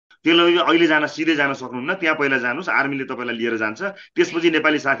त्यसलाई अहिले सिधै जान सक्नुहुन्न, त्यहाँ पहिला जानुहोस्, आर्मीले तपाईँलाई लिएर जान्छ, त्यसपछि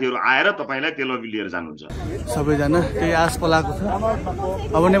नेपाली साथीहरू आएर तपाईँलाई तेल लिएर जानुहुन्छ। सबैजना त्यही आश पलाएको छ।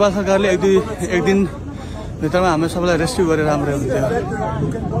 अब नेपाल सरकारले एक दिन भित्रमा हामी सबैलाई रेस्क्यु गरेर राम्रै हुन्थ्यो,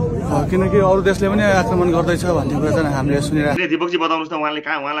 किनकि अरू देशले पनि आक्रमण गर्दैछ भन्ने कुरा चाहिँ हामीले सुनिरहेको। दीपकजी बताउनुहोस् त,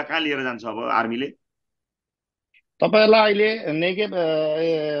 उहाँलाई कहाँ लिएर जान्छ अब आर्मीले? तपाईहरुलाई अहिले नेगेब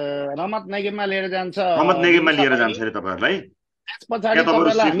रमत नेगेबमा लिएर जान्छ। रमत नेगेबमा लिएर जान्छ रे तपाईहरुलाई। त्यसपछि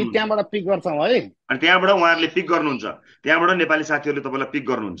तपाईलाई हामी त्यहाँबाट पिक गर्छौं है। अनि त्यहाँबाट उहाँहरुले पिक गर्नुहुन्छ, त्यहाँबाट नेपाली साथीहरुले तपाईलाई पिक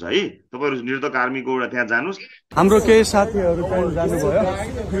गर्नुहुन्छ है। तपाईहरु निर्धक आर्मीको एउटा त्यहाँ जानुस्। हाम्रो केही साथीहरु त्यहाँ जानुभयो,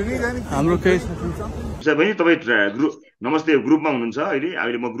 हाम्रो केही साथी पनि तपाई ग्रुप नमस्ते ग्रुपमा हुनुहुन्छ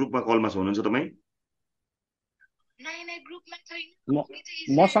अहिले म ग्रुपमा कलमा हुनुहुन्छ तपाई? नाइ ग्रुपमा छैन,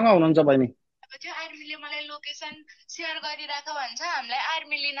 मसँग हुनुहुन्छ बहिनी। त्यो आर्मीले मलाई लोकेसन शेयर गरिराख्यो भन्छ, हामीलाई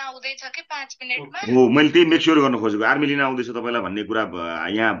आर्मी लिन आउँदैछ के 5 मिनेटमा। हो, मैले त्यही मेक स्योर गर्न खोजेको, आर्मी लिन आउँदैछ तपाईलाई भन्ने कुरा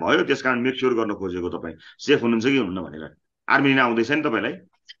यहाँ भयो, त्यसकारण मेक स्योर गर्न खोजेको तपाई सेफ हुनुहुन्छ कि हुन्न भनेर। आर्मी लिन आउँदैछ नि तपाईलाई?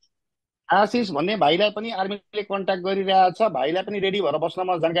 आशिष भन्ने भाइलाई पनि आर्मीले कन्ट्याक्ट गरिरहेछ, भाइलाई पनि रेडी भएर बस्न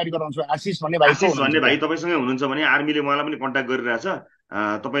म जानकारी गराउँछु। आशिष भन्ने भाइ तपाईसँगै हुनुहुन्छ भने आर्मीले उहाँलाई पनि कन्ट्याक्ट गरिरहेछ,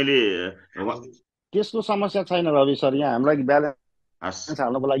 तपाईले त्यसको समस्या छैन रवि सर। यहाँ हामीलाई ब्यालेन्स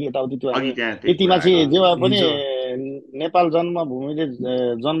हाल्नको लागि यताउति त्यो यतिमा चाहिँ जे भए पनि नेपाल जन्मभूमिले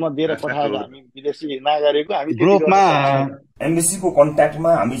जन्म दिएर पठाएको हामी विदेशी नागरिकको हामी ग्रुपमा एम्बेसीको कन्ट्याक्टमा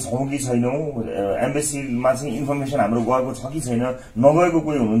हामी छौँ कि छैनौँ, एम्बेसीमा चाहिँ इन्फर्मेसन हाम्रो गएको छ कि छैन, नगएको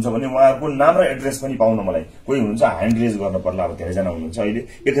कोही हुनुहुन्छ भने उहाँहरूको नाम र एड्रेस पनि पाउन मलाई कोही हुनुहुन्छ ह्यान्ड रेज गर्न पर्ला। अब धेरैजना हुनुहुन्छ, अहिले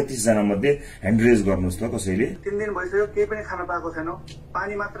 31 जना मध्ये ह्यान्ड रेज गर्नुहोस् त कसैले। 3 दिन भइसक्यो केही पनि खान पाएको छैनौँ,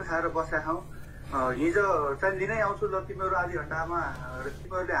 पानी मात्र खाएर बसेका छौँ। हिजो चाहिँ दिनै आउँछु ल तिमीहरू आधी घण्टामा,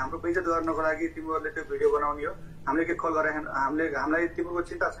 तिमीहरूले हाम्रो बेइज्जत गर्नको लागि तिमीहरूले त्यो भिडियो बनाउने हो, हामीले के कल गरे हामीलाई तिमीहरूको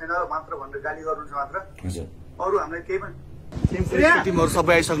चिन्ता छैन मात्र भनेर गाली गर्नुहुन्छ मात्र, अरू हामीलाई केही पनि। टिमहरु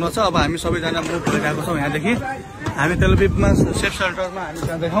सबै आइसक्नु छ। अब हामी सबैजना मुभ भइरहेको छौँ यहाँदेखि। हामी तेलबिबमा सेफ सेल्टरमा हामी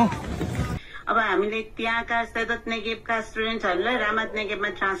जाँदैछौँ। अब हामीले त्यहाँका सैदत नेगेबका स्टुडेन्टहरूलाई रामत नेगेबमा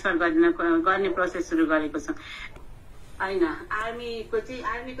ट्रान्सफर गर्ने प्रोसेस सुरु गरेको छौँ। होइन,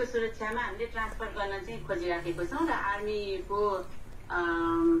 आर्मीको सुरक्षामा हामीले ट्रान्सफर गर्न चाहिँ खोजिराखेको छौँ र आर्मीको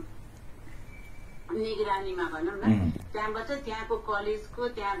निगरानीमा भनौँ न, त्यहाँबाट त्यहाँको कलेजको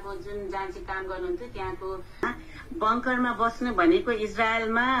त्यहाँको जुन जहाँ चाहिँ काम गर्नुहुन्थ्यो त्यहाँको बङ्करमा बस्नु भनेको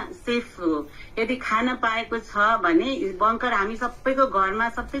इजरायलमा सेफ हो। यदि खान पाएको छ भने बङ्कर हामी सबैको घरमा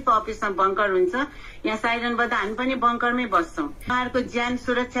सबैको अफिसमा बङ्कर हुन्छ, यहाँ साइरन बज्दा हामी पनि बङ्करमै बस्छौँ। उहाँहरूको ज्यान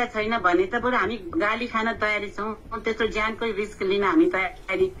सुरक्षा छैन भने त बरु हामी गाली खान तयारी छौँ, त्यत्रो ज्यानको रिस्क लिन हामी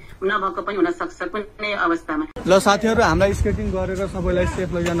तयारी नभएको पनि हुन सक्छ कुनै अवस्थामा। ल साथीहरू, हामीलाई स्केटिङ गरेर सबैलाई सेफ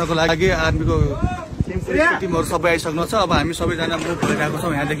लैजानको लागि आर्मीको टिमहरु सबै आइसक्नु छ। अब हामी सबैजना मुभ भइरहेको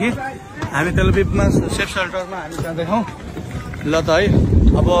छौँ यहाँदेखि। हामी तेलबिबमा सेफ सेल्टरमा हामी जाँदैछौँ। ल त है,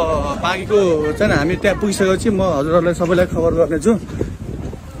 अब बाँकीको चाहिँ हामी त्यहाँ पुगिसकेपछि म हजुरहरूलाई सबैलाई खबर गर्नेछु।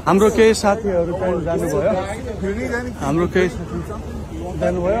 हाम्रो केही साथीहरू त्यहाँ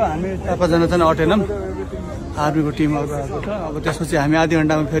जानुभयो, हामी थapa जान चाहिँ अटेनौँ, आर्मीको टिमहरू आएको छ। अब त्यसपछि हामी आधी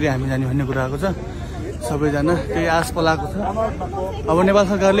घन्टामा फेरि हामी जाने भन्ने कुरा आएको छ। सबैजना त्यही आश पलाएको छ। अब नेपाल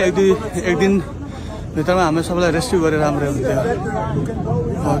सरकारले एक दिन भित्रमा हामी सबैलाई रेस्क्यु गरेर राम्रै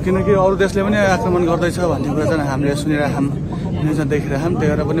हुन्थ्यो, किनकि अरू देशले पनि आक्रमण गर्दैछ भन्ने कुरा चाहिँ हामीले सुनिरहेछौँ, न्युजमा देखिरहेछौँ।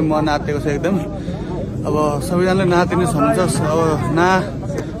 त्यही भएर पनि म नातेको छ एकदम। अब सबैजनाले नातिने हुनुहुन्छ, अब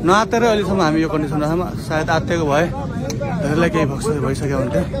नआत्तेर अहिलेसम्म हामी यो कन्डिसनमा छौँ। सायद आत्तिएको भए धेरैलाई केही भइसक्यो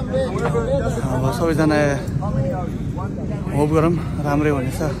हुन्थ्यो। अब सबैजना होप गरौँ राम्रै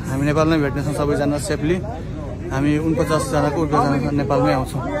हुनेछ। हामी नेपालमै भेट्नेछौँ सबैजना सेफली। हामी 49 जनाको 49 जना नेपालमै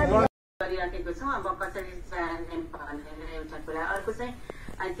आउँछौँ। गरिराखेको छौँ। अब कसरी भनेर एउटा कुरा। अर्को चाहिँ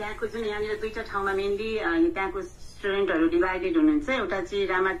त्यहाँको जुन यहाँनिर दुईटा ठाउँमा मेनली त्यहाँको स्टुडेन्टहरू डिभाइडेड हुनुहुन्छ। एउटा चाहिँ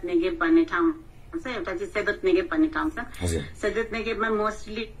रामत नेगेब भन्ने ठाउँ छ, एउटा चाहिँ सैदत नेगेब भन्ने ठाउँ छ। सैदत नेगेबमा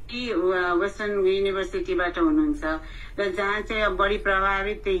मोस्टली वेस्टर्न युनिभर्सिटीबाट हुनुहुन्छ र जहाँ चाहिँ बढी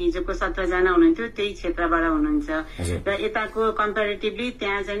प्रभावित त्यही हिजोको 17 जना हुनुहुन्थ्यो त्यही क्षेत्रबाट हुनुहुन्छ। र यताको कम्पेरिटिभली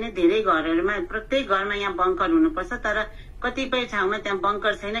त्यहाँ चाहिँ धेरै घरहरूमा प्रत्येक घरमा यहाँ बङ्कर हुनुपर्छ, तर कतिपय ठाउँमा त्यहाँ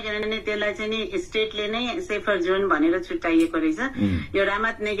बङ्कर छैन, किनभने त्यसलाई चाहिँ नि स्टेटले नै सेफर जोन भनेर छुट्याइएको रहेछ। यो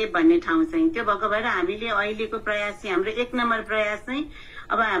रामत नेगेब भन्ने ठाउँ चाहिँ त्यो भएको भएर हामीले अहिलेको प्रयास चाहिँ हाम्रो 1 नम्बर प्रयास चाहिँ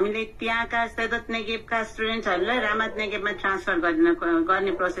अब हामीले त्यहाँका सैदत नेगेबका स्टुडेन्टहरूलाई रामत नेगेबमा ट्रान्सफर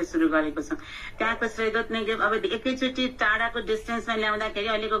गर्ने प्रोसेस सुरु गरेको छौँ। त्यहाँको सैदत नेगेब अब एकैचोटि टाढाको डिस्टेन्समा ल्याउँदाखेरि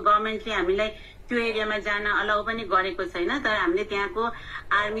अहिलेको गभर्मेन्टले हामीलाई त्यो एरियामा जान अलाउ पनि गरेको छैन, तर हामीले त्यहाँको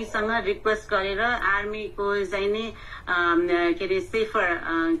आर्मीसँग रिक्वेस्ट गरेर आर्मीको चाहिँ नि के अरे सेफर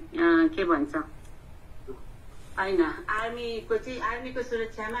के भन्छ होइन, आर्मीको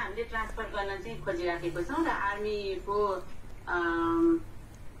सुरक्षामा हामीले ट्रान्सफर गर्न चाहिँ खोजिराखेको छौँ र आर्मीको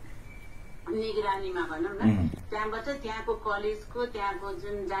निगरानीमा भनौँ न, त्यहाँबाट त्यहाँको कलेजको त्यहाँको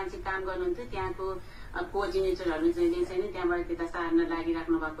जुन जहाँ चाहिँ काम गर्नुहुन्थ्यो त्यहाँको कोअर्डिनेटरहरू जहिले चाहिँ त्यहाँबाट त्यता सार्न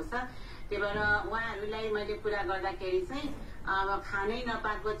लागिराख्नु भएको छ। त्यही भएर उहाँहरूलाई मैले कुरा गर्दाखेरि चाहिँ अब खानै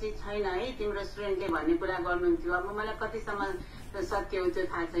नपाएको चाहिँ छैन है तिम्रो स्टुडेन्टले भन्ने कुरा गर्नुहुन्थ्यो। अब मलाई कतिसम्म सत्य हो त्यो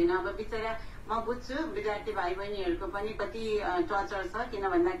थाहा छैन। अब बिचरा म बुझ्छु विद्यार्थी भाइ बहिनीहरूको पनि कति टर्चर छ, किन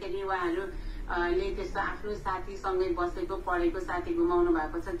भन्दाखेरि उहाँहरूले त्यस्तो आफ्नो साथीसँगै बसेको पढेको साथी गुमाउनु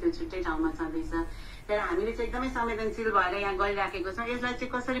भएको छ, त्यो छुट्टै ठाउँमा छँदैछ। तर हामीले चाहिँ एकदमै संवेदनशील भएर यहाँ गरिराखेको छौँ। यसलाई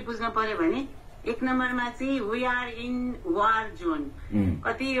चाहिँ कसरी बुझ्न पर्यो भने एक नम्बरमा चाहिँ we are in war zone.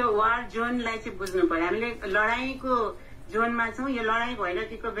 कति यो वार जोनलाई चाहिँ बुझ्नु पर्यो। हामीले लडाईँको जोनमा छौँ। यो लडाईँ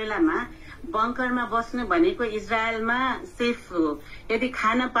भइरहेको बेलामा बङ्करमा बस्नु भनेको इजरायलमा सेफ हो। यदि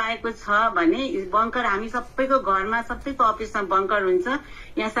खान पाएको छ भने बङ्कर हामी सबैको घरमा सबैको अफिसमा बङ्कर हुन्छ।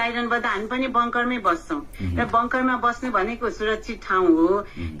 यहाँ साइरन बज्दा हामी पनि बङ्करमै बस्छौँ र बङ्करमा बस्नु भनेको सुरक्षित ठाउँ हो।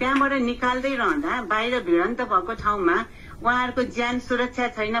 त्यहाँबाट निकाल्दै रहँदा बाहिर भिडन्त भएको ठाउँमा उहाँहरूको ज्यान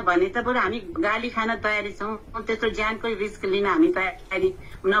सुरक्षा छैन भने त बरु हामी गाली खान तयारी छौँ। त्यस्तो ज्यानको रिस्क लिन हामी तयारी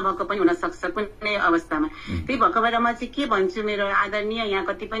नभएको पनि हुन सक्छ कुनै अवस्थामा। त्यही भएको भएर म चाहिँ के भन्छु, मेरो आदरणीय यहाँ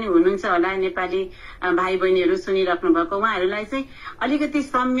कति पनि हुनुहुन्छ होला नेपाली भाइ बहिनीहरू सुनिराख्नु भएको, उहाँहरूलाई चाहिँ अलिकति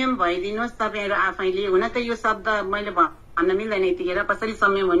संयम भइदिनुहोस् तपाईँहरू आफैले। हुन त यो शब्द मैले भन्न मिल्दैन यतिखेर कसरी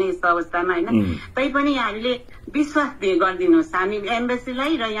संयम हुने यस्तो अवस्थामा होइन। तैपनि हामीले विश्वास गरिदिनुहोस् हामी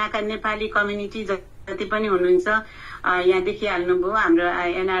एम्बेसीलाई र यहाँका नेपाली कम्युनिटी जति पनि हुनुहुन्छ। यहाँ देखिहाल्नुभयो हाम्रो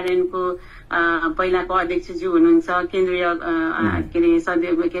एनआरएनको पहिलाको अध्यक्षज्यू हुनुहुन्छ, केन्द्रीय के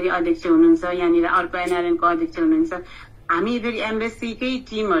अरे अध्यक्ष हुनुहुन्छ, यहाँनिर अर्को एनआरएनको अध्यक्ष हुनुहुन्छ। हामी एम्बेसीकै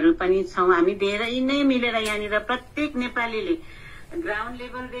टिमहरू पनि छौँ। हामी धेरै नै मिलेर यहाँनिर प्रत्येक नेपालीले ग्राउन्ड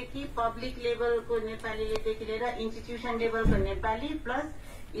लेभलदेखि पब्लिक लेभलको नेपालीलेदेखि लिएर इन्स्टिट्युसन लेभलको नेपाली प्लस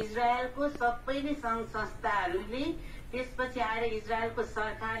इजरायलको सबैले सङ्घ संस्थाहरूले त्यसपछि आएर इजरायलको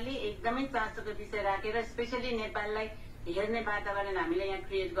सरकारले एकदमै चासोको विषय राखेर स्पेसली नेपाललाई हेर्ने वातावरण हामीले यहाँ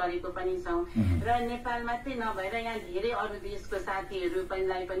क्रिएट गरेको पनि छौँ। र नेपाल मात्रै नभएर यहाँ धेरै अरू देशको साथीहरू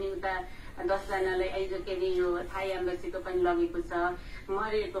पनि उता 10 जनालाई के अरे यो थाई एम्बेसीको पनि लगेको छ,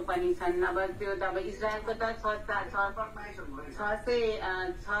 मरेको पनि छन्। अब त्यो त अब इजरायलको त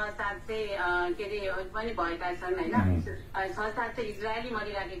 600-700 के अरे पनि भएका छन् होइन। 600-700 इजरायली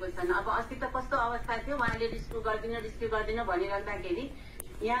मरिराखेको छन्। अब अस्ति त कस्तो अवस्था थियो, उहाँले रेस्क्यु गरिदिनु भनिराख्दाखेरि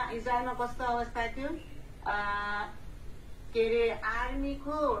यहाँ इजरायलमा कस्तो अवस्था थियो, के अरे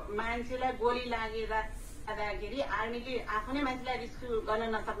आर्मीको मान्छेलाई गोली लागेर आर्मीले आफ्नो नै मान्छेलाई रेस्क्यु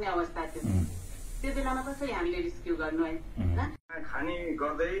गर्न नसक्ने अवस्था थियो। त्यो बेलामा कसरी हामीले रेस्क्यु गर्नु है। खानी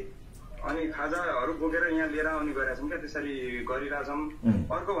गर्दै अनि खाजाहरू बोकेर यहाँ लिएर आउने गरेका छौँ क्या, त्यसरी गरिरहेछौँ।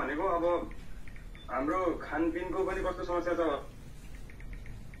 अर्को भनेको अब हाम्रो खानपिनको पनि कस्तो समस्या छ।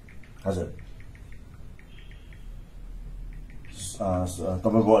 हजुर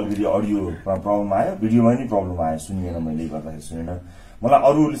तपाईँको अलिकति अडियो प्रब्लम आयो, भिडियोमा नि प्रब्लम आयो, सुनिएन, मैले गर्दाखेरि सुनेन। मलाई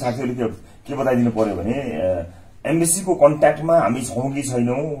अरू साथीहरूले के बताइदिनु पर्यो भने एम्बेसीको कन्ट्याक्टमा हामी छौँ कि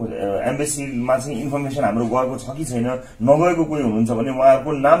छैनौँ, एम्बेसीमा चाहिँ इन्फर्मेसन हाम्रो गएको छ कि छैन, नगएको कोही हुनुहुन्छ भने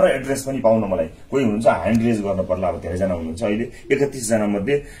उहाँहरूको नाम र एड्रेस पनि पाउन मलाई कोही हुनुहुन्छ ह्यान्ड रेज गर्न पर्ला। अब धेरैजना हुनुहुन्छ, अहिले 31 जना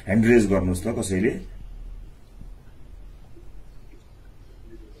मध्ये ह्यान्ड रेज गर्नुहोस् त कसैले।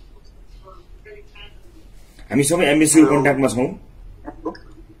 हामी सबै एम्बेसीको कन्ट्याक्टमा छौँ।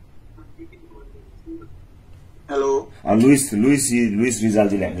 हेलो लुइस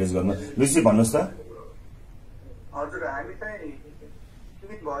रिजालजीले ह्यान्ड रेज गर्नु। लुइसजी भन्नुहोस् त। हजुर हामी चाहिँ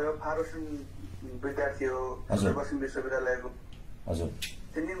भयो फारोसन विद्यार्थी हो बसिम विश्वविद्यालयको। हजुर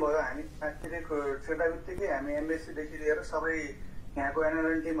 3 दिन भयो हामी छेड्दा बित्तिकै हामी एम्बेसीदेखि लिएर सबै यहाँको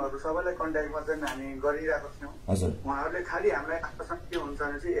एनआरएन टिमहरू सबैलाई कन्ट्याक्टमा चाहिँ हामी गरिरहेको थियौँ। उहाँहरूले खालि हामीलाई आश्वासन के हुन्छ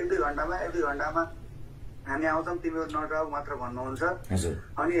भने चाहिँ 1-2 घण्टामा हामी आउँछौँ, तिमीहरू नजाऊ मात्र भन्नुहुन्छ।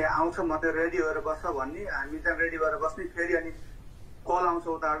 अनि आउँछौँ म चाहिँ रेडी भएर बस्छ भन्ने, हामी चाहिँ रेडी भएर बस्ने, फेरि अनि कल आउँछ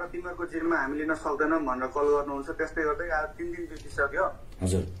उताबाट तिमीहरूको जिम्मा हामी लिन सक्दैनौँ भनेर कल गर्नुहुन्छ। त्यस्तै गर्दै 3 दिन बितिसक्यो।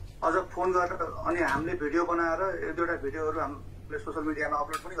 अझ फोन गरेर अनि हामीले भिडियो बनाएर 1-2वटा भिडियोहरू हामीले सोसियल मिडियामा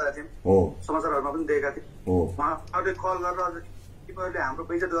अपलोड पनि गरेका थियौँ, समाचारहरूमा पनि दिएका थियौँ। उहाँहरूले कल गरेर अझ तिमीहरूले हाम्रो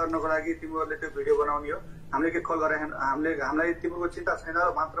बेइज्जत गर्नको लागि तिमीहरूले त्यो भिडियो बनाउने हो, हामीले के कल गरे हामीलाई तिमीहरूको चिन्ता छैन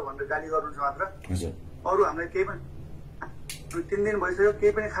मात्र भनेर गाली गर्नुहुन्छ मात्र। अरू हामीलाई केही पनि 3 दिन भइसक्यो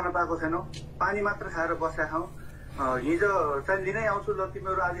केही पनि खान पाएको छैनौँ, पानी मात्र खाएर बसेका छौँ। हिजो चाहिँ लिनै आउँछु ल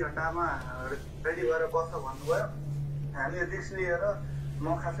तिमीहरू आधी घन्टामा रेडी भएर बस्छ भन्नुभयो। हामीले रिस्क लिएर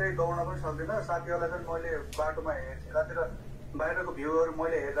म खासै दौड्न पनि सक्दिनँ। साथीहरूलाई चाहिँ मैले बाटोमा यतातिर बाहिरको भ्यूहरू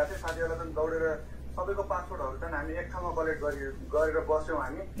मैले हेर्दा चाहिँ साथीहरूलाई चाहिँ दौडेर सबैको पासपोर्टहरू चाहिँ हामी एक ठाउँमा कलेक्ट गरेर बस्यौँ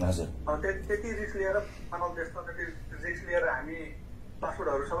हामी। त्यति रिस्क लिएर त्यति रिस्क लिएर हामी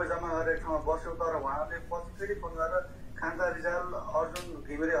पासपोर्टहरू सबै जम्मा गरेर एक ठाउँमा बस्यौँ। तर उहाँहरूले पछि फेरि फोन गरेर खान्जा रिजाल अर्जुन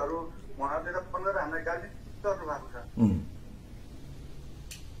घिमिरेहरू उहाँहरूले त फोन गरेर हामीलाई गाली गर्नु भएको छ।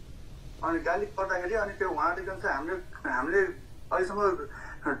 अनि गाली गर्दाखेरि अनि त्यो उहाँले के भन्छ हामीले अहिलेसम्म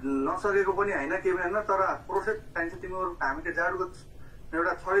नसकेको पनि होइन केही पनि होइन, तर प्रोसेस चाहिन्छ। तिमीहरू हामीले जाडुको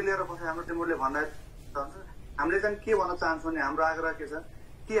एउटा छडी लिएर बसेर हाम्रो तिमीहरूले भन्दा हामीले चाहिँ के भन्न चाहन्छौँ भने हाम्रो आग्रह के छ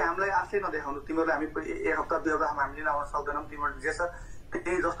कि हामीलाई आशै नदेखाउनु। तिमीहरूले हामी एक हप्ता 2 हप्ता हामीले आउन सक्दैनौँ, तिमीहरू जे छ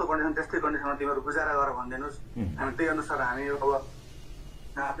त्यही जस्तो कन्डिसन त्यस्तै कन्डिसनमा तिमीहरू गुजारा गर भनिदिनुहोस्। हामी त्यही अनुसार हामी अब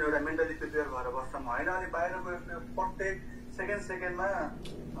आफ्नो एउटा मेन्टली प्रिपेयर भएर बस्छौँ होइन। अनि बाहिरको प्रत्येक सेकेन्डमा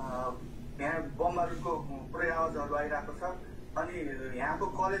यहाँ बम बारुदको पुरै आवाजहरू आइरहेको छ। अनि यहाँको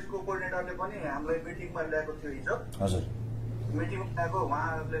कलेजको कोअर्डिनेटरले पनि हामीलाई मिटिङमा ल्याएको थियो हिजो। मिटिङमा ल्याएको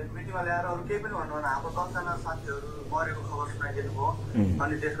उहाँहरूले मिटिङमा ल्याएर अरू केही पनि भन्नु भएन। हाम्रो 10 जना साथीहरू मरेको खबर सुनाइदिनु भयो।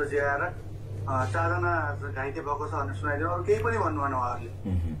 अनि त्यसपछि आएर 4 जना घाइते भएको छ भनेर सुनाइदिनु, अरू केही पनि भन्नु भएन उहाँहरूले।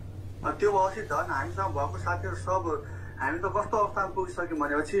 त्यो भएपछि झन् हामीसँग भएको साथीहरू सब हामी त कस्तो अवस्थामा पुगिसक्यौँ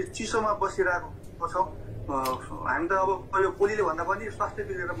भनेपछि चिसोमा बसिरहेको छौँ। हामी त अब यो पोलीले भन्दा पनि स्वास्थ्य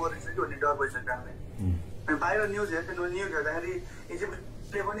बिग्रेर मरिन्छ कि भन्ने डर भइसक्यो हामीलाई। अनि बाहिर न्युज हेर्दाखेरि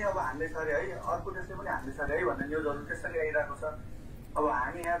इजिप्टले पनि अब हामीले सरे है, अर्को देशले पनि हामीले सरे है भन्ने न्युजहरू त्यसरी आइरहेको छ। अब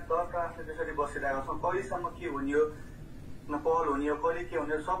हामी यहाँ 10 क्लासले त्यसरी बसिरहेको छौँ। कहिलेसम्म के हुने हो, न पहल हुने हो, कहिले के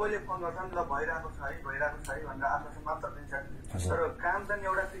हुने हो, सबैले फोन गर्छन् ल भइरहेको छ है भनेर आश्वासन मात्र दिन्छन्, तर काम चाहिँ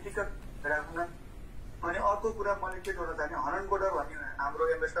एउटा क्रिटिकल भइरहेको छ। अनि अर्को कुरा मैले के जोड्न चाहने, हनन बोर्डर भन्ने हाम्रो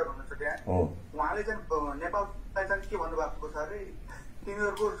एम्बेसडर हुनुहुन्छ त्यहाँ, उहाँले चाहिँ नेपाललाई चाहिँ के भन्नुभएको छ अरे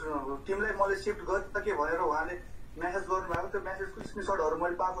टिमलाई मैले सिफ्ट गरेँ त के भनेर उहाँले मेसेज गर्नुभएको। त्यो मेसेजको स्क्रिनसटहरू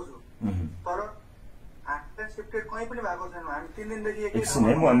मैले पाएको छु, तर सिफ्टेड कहीँ पनि भएको छैन। हामी 3 दिनदेखि एकछिन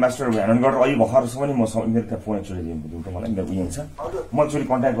है, म एम्बेसडर भ्यान गरेर अहिले भर्खरसम्म नि म मेरो त्यहाँ फोन एक्चुअली दिनु त मलाई मेरो उयो छ, म एक्चुअली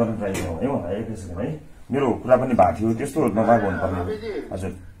कन्ट्याक्ट गर्न ट्राई गरौँ है मलाई एकैछिन है, मेरो कुरा पनि भएको थियो त्यस्तो नभएको हुनुपर्ने।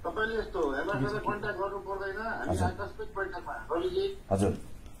 हजुर तपाईँले यस्तो एम्बेसडरलाई कन्ट्याक्ट गर्नु पर्दैन, हामी आकस्मिक बैठकमा रविजी। हजुर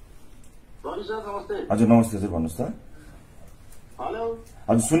रवि सर नमस्ते। हजुर नमस्ते हजुर भन्नुहोस् त। हेलो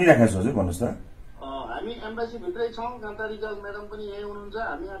हजुर सुनिराखेको छु हजुर भन्नुहोस् त। हामी एम्बेसी भित्रै छौँ, कान्ता रिजाल म्याडम पनि यही हुनुहुन्छ।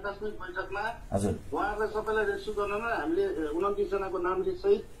 हामी आकस्मिक बैठकमा हजुर उहाँहरूलाई सबैलाई रेस्क्यु गर्नमा हामीले 29 जनाको नाम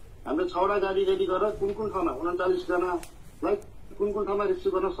लिस्टसहित हामीले 6वटा गाडी रेडी गरेर कुन ठाउँमा 39 जनालाई कुन ठाउँमा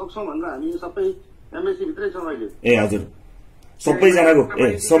रेस्क्यु गर्न सक्छौँ भनेर हामी सबै एम्बेसी भित्रै छौँ अहिले। ए हजुर सबैजनाको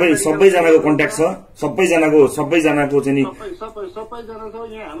सबैजनाको कन्ट्याक्ट छ, सबैजनाको चाहिँ नि सबैजना छ।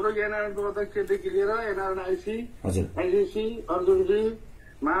 यहाँ हाम्रो एनआरएनको अध्यक्षदेखि लिएर एनआरएन आइसी हजुर आइसिसी अर्जुनजी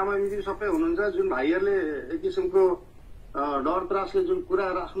महामहिमजी सबै हुनुहुन्छ। जुन भाइहरूले एक किसिमको डर त्रासले जुन कुरा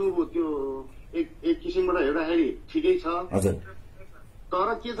राख्नुभयो त्यो एक किसिमबाट हेर्दाखेरि ठिकै छ, हजुर। तर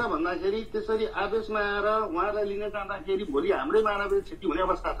के छ भन्दाखेरि त्यसरी आवेशमा आएर उहाँलाई लिन जाँदाखेरि भोलि हाम्रै मानवीय क्षति हुने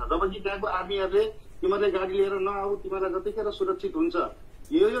अवस्था छ। जबकि त्यहाँको आर्मीहरूले तिमीहरूले गाडी लिएर नआऊ, तिमीहरूलाई जतिखेर सुरक्षित हुन्छ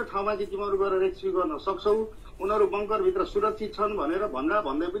यो ठाउँमा चाहिँ तिमीहरू गएर रेस्क्यु गर्न सक्छौ, उनीहरू बङ्करभित्र सुरक्षित छन् भनेर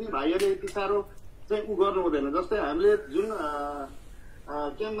भन्दै पनि भाइहरूले यति साह्रो चाहिँ उ गर्नु हुँदैन। जस्तै हामीले जुन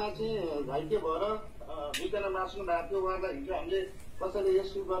क्याम्पमा चाहिँ घाइते भएर 2 जना मार्च्नु भएको थियो, उहाँलाई हिजो हामीले कसैले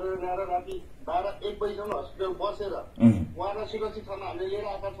रेस्क्यु गरेर ल्याएर राति 12-1 बजीसम्म हस्पिटल बसेर उहाँलाई सुरक्षित ठाउँमा हामीले लिएर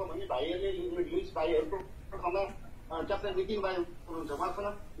आएका छौँ भने भाइहरूले लिङ्स भाइहरूको ठाउँमा क्याप्टेन नितिन भाइ हुनुहुन्छ, उहाँसँग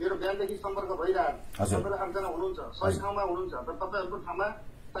मेरो बिहानदेखि सम्पर्क भइरहेको। तपाईँहरू 8 जना हुनुहुन्छ, 100 ठाउँमा हुनुहुन्छ, तर तपाईँहरूको ठाउँमा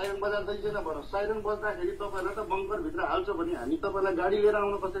साइरन बजार दैदैन भन्नु। साइरन बज्दाखेरि तपाईँहरूलाई त बङ्करभित्र हाल्छ भने हामी तपाईँलाई गाडी लिएर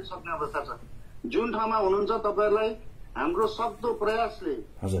आउन कसरी सक्ने अवस्था छ। जुन ठाउँमा हुनुहुन्छ तपाईँहरूलाई हाम्रो सक्दो प्रयासले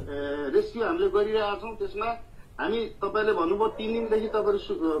रेस्क्यु हामीले गरिरहेका छौँ। त्यसमा हामी तपाईँले भन्नुभयो 3 दिनदेखि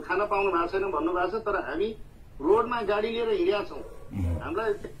तपाईँहरू खाना पाउनु भएको छैन भन्नुभएको छ, तर हामी रोडमा गाडी लिएर हिँडेका छौँ।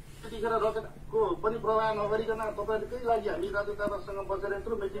 हामीलाई त्यतिखेर रकेटको पनि प्रवाह नगरिकन तपाईँहरूकै लागि हामी राजदूतावाससँग बसेर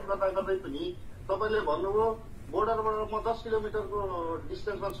यत्रो मिटिङ गर्दै पनि तपाईँले भन्नुभयो बोर्डरबाट म 10 किलोमिटरको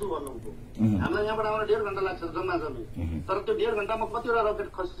डिस्टेन्समा छु भन्नुभयो। हामीलाई यहाँबाट आउन 1.5 घण्टा लाग्छ जम्मा जम्मी, तर त्यो 1.5 घण्टामा कतिवटा रकेट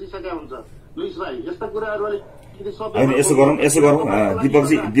खसिसकेका हुन्छ। लुइस भाइ यस्ता कुराहरू अलिक होइन यसो गरौँ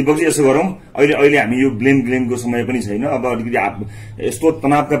दिपकजी यसो गरौँ, अहिले हामी यो ब्लेमको समय पनि छैन। अब अलिकति यस्तो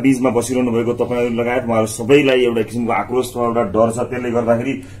तनावका बीचमा बसिरहनु भएको तपाईँहरू लगायत उहाँहरू सबैलाई एउटा किसिमको आक्रोश छ, एउटा डर छ, त्यसले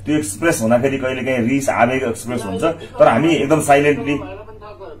गर्दाखेरि त्यो एक्सप्रेस हुँदाखेरि कहिले काहीँ रिस आवेग एक्सप्रेस हुन्छ, तर हामी एकदम साइलेन्टली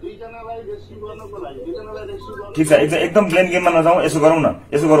ठिक छ एकदम ब्लेम गेममा नजाउँ। यसो गरौँ न,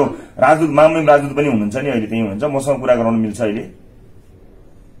 यसो गरौँ, मामलिम राजदूत पनि हुनुहुन्छ नि अहिले त्यही हुनुहुन्छ, मसँग कुरा गराउन मिल्छ अहिले?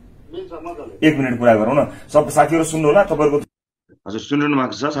 1 मिनट कुरा गरौँ न। सब साथीहरू सुन्नु होला तपाईँहरूको। हजुर सुनिरहनु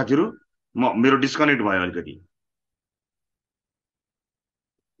भएको छ साथीहरू? मेरो डिस्कनेक्ट भयो अलिकति।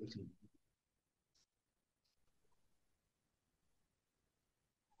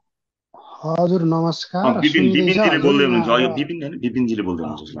 हजुर नमस्कार। विपिनजीले बोल्दै हुनुहुन्छ, विपिनजीले बोल्दै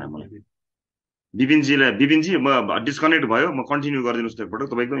हुनुहुन्छ मलाई। विपिनजी म डिस्कनेक्ट भयो, म कन्टिन्यू गरिदिनुहोस् त एकपल्ट।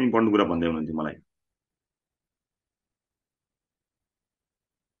 तपाईँ एकदम इम्पोर्टेन्ट कुरा भन्दै हुनुहुन्थ्यो मलाई।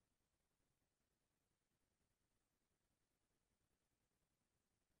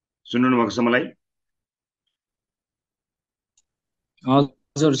 सुन्नु भएको छ मलाई?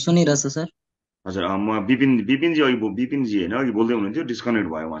 हजुर सुनिरहेछ सर। हजुर म विपिनजी होइन अघि बोल्दै हुनुहुन्थ्यो, डिस्कनेक्ट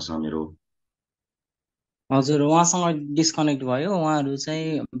भयो उहाँसँग मेरो। हजुर उहाँसँग डिस्कनेक्ट भयो, उहाँहरू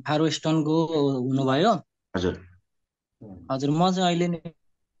चाहिँ फार वेस्टर्नको हुनुभयो। हजुर हजुर म चाहिँ अहिले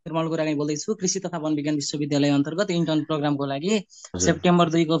निर्मल गुरागाई बोल्दैछु, कृषि तथा वन विज्ञान विश्वविद्यालय अन्तर्गत इन्टर्न प्रोग्रामको लागि सेप्टेम्बर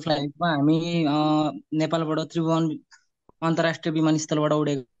 2 को फ्लाइटमा हामी नेपालबाट त्रिभुवन अन्तर्राष्ट्रिय विमानस्थलबाट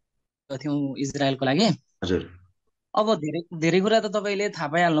उडेको थियौँ इजरायलको लागि। हजुर अब धेरै कुरा त तपाईँले थाहा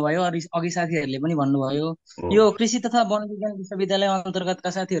पाइहाल्नुभयो, अघि साथीहरूले पनि भन्नुभयो। यो कृषि तथा वन विज्ञान विश्वविद्यालय अन्तर्गतका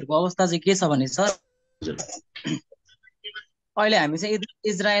साथीहरूको अवस्था चाहिँ के छ भने सर, अहिले हामी चाहिँ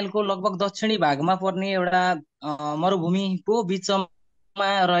इजरायलको लगभग दक्षिणी भागमा पर्ने एउटा मरुभूमिको बिचमा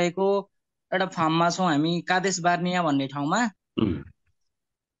रहेको एउटा फार्ममा छौँ हामी, कादेश बार्निया भन्ने ठाउँमा।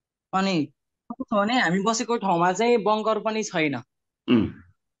 अनि कस्तो छ भने हामी बसेको ठाउँमा चाहिँ बङ्कर पनि छैन।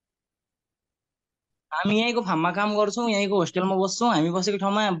 हामी यहीँको फार्ममा काम गर्छौँ, यहीँको होस्टेलमा बस्छौँ, हामी बसेको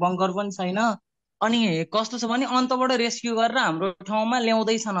ठाउँमा बङ्कर पनि छैन। अनि कस्तो छ भने अन्तबाट रेस्क्यु गरेर हाम्रो ठाउँमा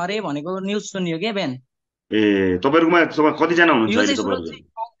ल्याउँदैछन् अरे भनेको न्युज सुनियो क्या बिहान। ए तपाईँहरूकोमा कतिजना हुनुहुन्छ अहिले तपाईँहरू?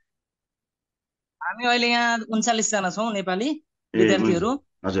 हामी अहिले यहाँ 39 जना छौँ नेपाली विद्यार्थीहरू।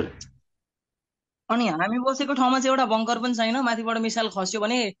 हजुर। अनि हामी बसेको ठाउँमा चाहिँ एउटा बङ्कर पनि छैन, माथिबाट मिसाइल खस्यो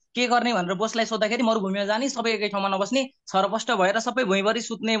भने के गर्ने भनेर बोसलाई सोद्धाखेरि मरुभूमिमा जाने, सबै एकै ठाउँमा नबस्ने, छरपष्ट भएर सबै भुइँभरि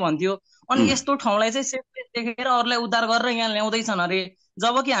सुत्ने भन्थ्यो। अनि यस्तो ठाउँलाई चाहिँ सेफ देखेर अरूलाई उद्धार गरेर यहाँ ल्याउँदैछन् अरे,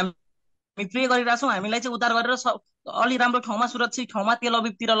 जबकि हामी प्रे गरिरहेछौँ हामीलाई चाहिँ उद्धार गरेर अलि राम्रो ठाउँमा सुरक्षित ठाउँमा तेल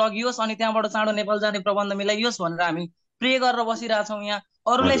अभिवतिर लगियोस् अनि त्यहाँबाट चाँडो नेपाल जाने प्रबन्ध मिलाइयोस् भनेर हामी प्रे गरेर बसिरहेछौँ। यहाँ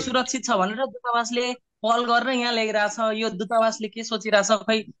अरूलाई सुरक्षित छ भनेर दूतावासले पहल गरेर यहाँ ल्याइरहेछ। यो दूतावासले के सोचिरहेछ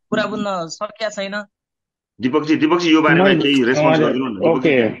खै कुरा बुझ्न सकिया छैन। दीपकजी यो बारेमा केही रेस्पोन्स गरिदिनु न।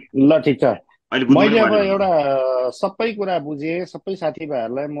 ओके ल ठिक छ, मैले अब एउटा सबै कुरा बुझेँ। सबै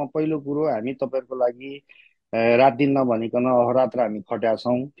साथीभाइहरूलाई म पहिलो कुरो, हामी तपाईँहरूको लागि रात दिन नभनिकन अहरात्र हामी खट्या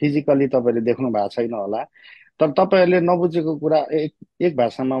छौँ। फिजिकल्ली तपाईँले देख्नु भएको छैन होला, तर तपाईँहरूले नबुझेको कुरा एक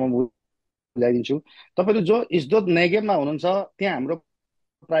भाषामा म बुझाइदिन्छु। तपाईँहरू जो इस्दोत नेगेममा हुनुहुन्छ त्यहाँ हाम्रो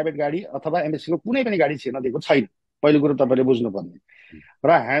प्राइभेट गाडी अथवा एमएससीको कुनै पनि गाडी छिर्न दिएको छैन, पहिलो कुरो तपाईँले बुझ्नुपर्ने। र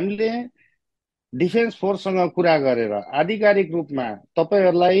हामीले डिफेन्स फोर्ससँग कुरा गरेर आधिकारिक रूपमा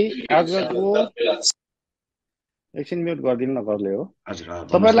तपाईँहरूलाई आजको एकछिन म्युट गरिदिनु न कसले हो,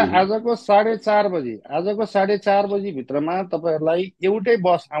 तपाईँहरूलाई आजको 4:30 बजी भित्रमा तपाईँहरूलाई एउटै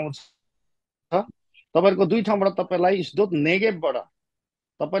बस आउँछ। तपाईँहरूको 2 ठाउँबाट तपाईँलाई इस्दोत नेगेबबाट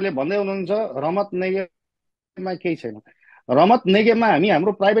तपाईँले भन्दै हुनुहुन्छ रमत नेगेबमा केही छैन। रमत नेगेबमा हामी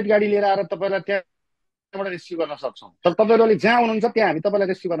हाम्रो प्राइभेट गाडी लिएर आएर तपाईँलाई त्यहाँबाट रेस्क्यु गर्न सक्छौँ, तर तपाईँहरूले जहाँ हुनुहुन्छ त्यहाँ हामी तपाईँलाई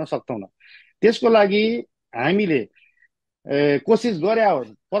रेस्क्यु गर्न सक्दैनौँ। त्यसको लागि हामीले कोसिस गरे हो,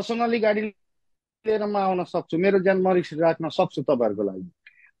 पर्सनली गाडी लिएर म आउन सक्छु, मेरो ज्यान म रिस्क राख्न सक्छु तपाईँहरूको लागि,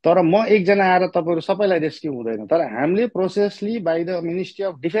 तर म एकजना आएर तपाईँहरू सबैलाई रेस्क्यु हुँदैन। तर हामीले प्रोसेसली by the ministry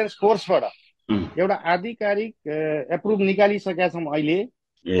of defence फोर्सबाट एउटा आधिकारिक एप्रुभ निकालिसकेका छौँ। अहिले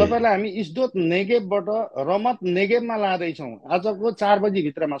तपाईँलाई हामी इस्दोत नेगेबबाट रमत नेगेबमा लाँदैछौँ आजको 4 बजी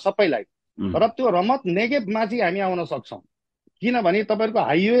भित्रमा सबैलाई। र त्यो रमत नेगेबमा चाहिँ हामी आउन सक्छौँ, किनभने तपाईँहरूको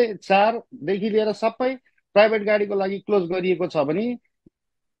हाइवे 4 देखि लिएर सबै प्राइभेट गाडीको लागि क्लोज गरिएको छ भने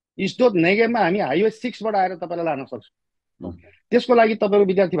इस्दोत नेगेबमा हामी हाइवे 6 बाट आएर तपाईँलाई लान सक्छौँ। त्यसको लागि तपाईँहरू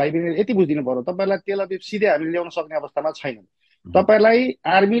विद्यार्थी भाइ बहिनीले यति बुझिदिनु पर्यो, तपाईँलाई तेल अभिव सिधै हामीले ल्याउन सक्ने अवस्थामा छैन। तपाईँलाई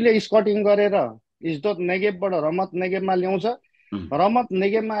आर्मीले स्कटिङ गरेर इस्दोत नेगेबबाट रमत नेगेबमा ल्याउँछ। रमत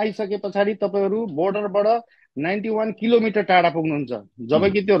नेगेबमा आइसके पछाडि तपाईँहरू बोर्डरबाट 91 किलोमिटर टाढा पुग्नुहुन्छ,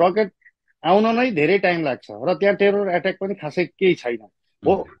 जबकि त्यो रकेट आउन नै धेरै टाइम लाग्छ र त्यहाँ टेरर एट्याक पनि खासै केही छैन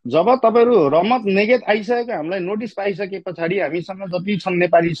हो। जब तपाईँहरू रमत नेगेब आइसकेको हामीलाई नोटिस पाइसके पछाडि हामीसँग जति छन्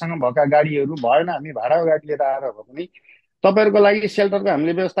नेपालीसँग भएका गाडीहरू भएन, हामी भाडाको गाडी लिएर आएर भए पनि तपाईँहरूको लागि सेल्टरको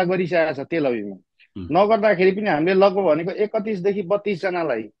हामीले व्यवस्था गरिसकेको छ तेल अभिवमा। नगर्दाखेरि पनि हामीले लगभग भनेको 31 देखि 32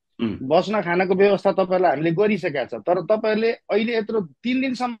 जनालाई बस्न खानको व्यवस्था तपाईँहरूलाई हामीले गरिसकेका छ। तर तपाईँहरूले अहिले यत्रो 3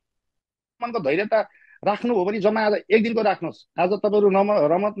 दिनसम्मको धैर्यता राख्नुभयो भने जम्मा आज 1 दिनको राख्नुहोस्। आज तपाईँहरू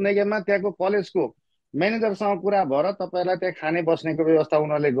रमत नेगेममा त्यहाँको कलेजको म्यानेजरसँग कुरा भएर तपाईँहरूलाई त्यहाँ खाने बस्नेको व्यवस्था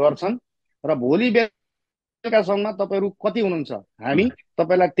उनीहरूले गर्छन् र भोलि बेलुकासम्म तपाईँहरू कति हुनुहुन्छ हामी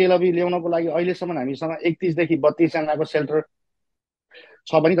तपाईँलाई तेल अभिव ल्याउनको लागि अहिलेसम्म हामीसँग 31 देखि 32 जनाको सेल्टर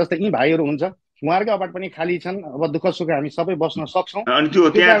छ भने जस्तै यी भाइहरू हुन्छ, उहाँहरूकै अपार्ट पनि खाली छन्। अब दुःख सुख हामी सबै बस्न सक्छौँ। अनि त्यो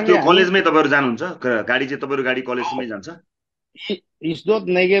कलेजमै तपाईँहरू जानुहुन्छ, गाडी चाहिँ तपाईँहरू गाडी कलेजमै जान्छ? इस्दोत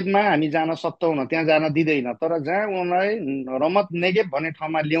नेगेबमा हामी जान सक्दैनौँ, त्यहाँ जान दिँदैन, तर जहाँ उनीहरूलाई रमत नेगेब भन्ने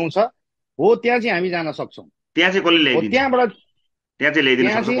ठाउँमा ल्याउँछ हो त्यहाँ चाहिँ हामी जान सक्छौँ। त्यहाँ चाहिँ कसले ल्याइदिन्छ? त्यहाँबाट त्यहाँ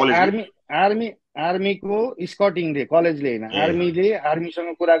चाहिँ आर्मीको स्कटिङले, कलेजले होइन,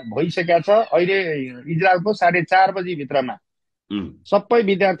 आर्मीसँग कुरा भइसकेको छ। अहिले इजरायलको 4:30 बजी भित्रमा सबै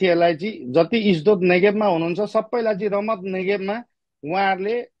विद्यार्थीहरूलाई चाहिँ जति इस्दोत नेगेभमा हुनुहुन्छ सबैलाई चाहिँ रमत नेगेभमा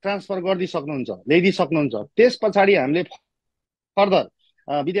उहाँहरूले ट्रान्सफर गरिदिइ सक्नुहुन्छ, ल्याइदिइ सक्नुहुन्छ। त्यस पछाडि हामीले फर्दर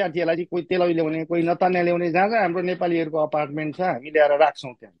विद्यार्थीहरूलाई चाहिँ कोही तेलवी ल्याउने, कोही नतान्या ल्याउने, जहाँ जहाँ हाम्रो नेपालीहरूको अपार्टमेन्ट छ हामी ल्याएर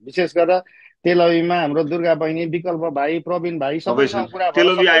राख्छौँ त्यहाँ। विशेष गरेर तेलवीमा हाम्रो दुर्गा बहिनी, विकल्प भाइ, प्रवीण भाइ सबैसँग कुरा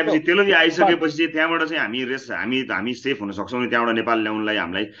तेलवी आएपछि, तेलवी आइसकेपछि त्यहाँबाट चाहिँ हामी सेफ हुन सक्छौँ नि, त्यहाँबाट नेपाल ल्याउनलाई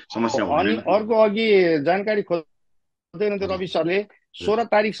हामीलाई समस्या हुँदैन। अनि अर्को अघि जानकारी खोज्दै हुनुहुन्थ्यो रवि सरले, 16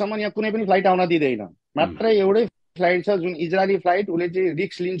 तारिकसम्म यहाँ कुनै पनि फ्लाइट आउन दिँदैन। मात्रै एउटै फ्लाइट छ जुन इजरायली फ्लाइट, उसले चाहिँ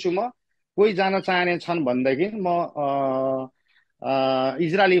रिस्क लिन्छु म, कोही जान चाहने छन् भनेदेखि म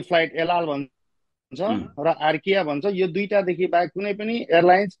इजरायली फ्लाइट एलाल भन्छ र आर्किया भन्छ, यो दुईटादेखि बाहेक कुनै पनि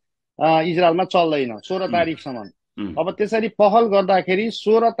एयरलाइन्स इजरायलमा चल्दैन 16 तारिकसम्म। अब त्यसरी पहल गर्दाखेरि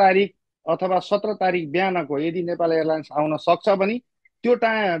 16 तारिक अथवा 17 तारिक बिहानको यदि नेपाल एयरलाइन्स आउन सक्छ भने त्यो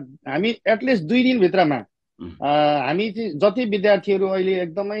हामी एटलिस्ट 2 दिनभित्रमा हामी जति विद्यार्थीहरू अहिले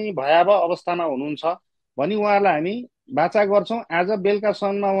एकदमै भयावह अवस्थामा हुनुहुन्छ भने उहाँहरूलाई हामी बाचा गर्छौँ। आज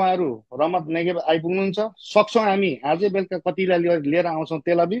बेलुकासम्ममा उहाँहरू रमत नेगेभ आइपुग्नुहुन्छ, सक्छौँ हामी आजै बेलुका कतिलाई लिएर आउँछौँ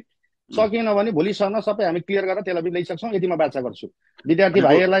तेल अभिव, सकिएन भने भोलिसम्म सबै हामी क्लियर गरेर तेल अभिव ल्याइसक्छौँ। यति म बाचा गर्छु विद्यार्थी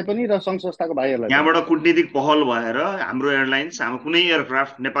भाइहरूलाई पनि र सङ्घ संस्थाको भाइहरूलाई। यहाँबाट कूटनीतिक पहल भएर हाम्रो एयरलाइन्स, हाम्रो कुनै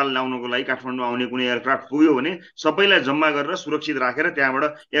एयरक्राफ्ट नेपाल ल्याउनको लागि काठमाडौँ आउने कुनै एयरक्राफ्ट पुग्यो भने सबैलाई जम्मा गरेर सुरक्षित राखेर त्यहाँबाट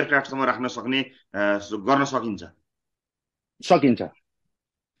एयरक्राफ्टसम्म राख्न सक्ने गर्न सकिन्छ।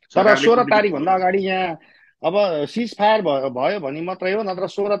 तर 16 तारिकभन्दा अगाडि यहाँ अब सिज फायर भयो भने मात्रै हो, नत्र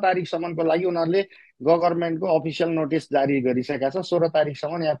 16 तारिकसम्मको लागि उनीहरूले गभर्मेन्टको अफिसियल नोटिस जारी गरिसकेका छ। 16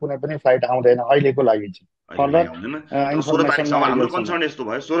 तारिकसम्म यहाँ कुनै पनि फ्लाइट आउँदैन अहिलेको लागि चाहिँ। हाम्रो कन्सर्न यस्तो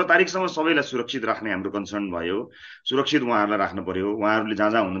भयो, 16 तारिकसम्म सबैलाई सुरक्षित राख्ने हाम्रो कन्सर्न भयो। सुरक्षित उहाँहरूलाई राख्न पर्यो, उहाँहरूले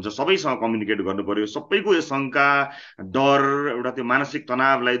जहाँ जहाँ हुनुहुन्छ सबैसँग कम्युनिकेट गर्नु पर्यो, सबैको यो शङ्का, डर, एउटा त्यो मानसिक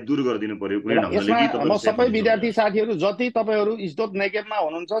तनावलाई दूर गरिदिनु पर्यो। म सबै विद्यार्थी साथीहरू जति तपाईँहरू इस्दोत नेगेभमा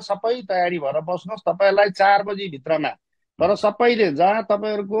हुनुहुन्छ सबै तयारी भएर बस्नुहोस्। तपाईँहरूलाई 4 बजी भित्रमा, तर सबैले जहाँ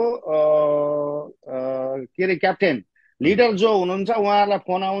तपाईँहरूको के अरे क्याप्टेन लिडर जो हुनुहुन्छ उहाँहरूलाई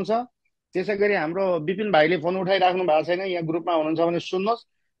फोन आउँछ। त्यसै गरी हाम्रो विपिन भाइले फोन उठाइराख्नु भएको छैन, यहाँ ग्रुपमा हुनुहुन्छ भने सुन्नुहोस्।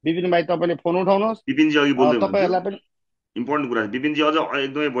 विपिन भाइ तपाईँले फोन उठाउनुहोस्। विपिनजी अघि बोल्दै तपाईँहरूलाई पनि इम्पोर्टेन्ट कुरा, विपिनजी अझ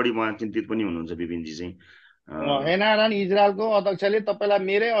एकदमै बढी उहाँ चिन्तित पनि हुनुहुन्छ। विपिनजी चाहिँ एनआरएन इजरायलको अध्यक्षले तपाईँलाई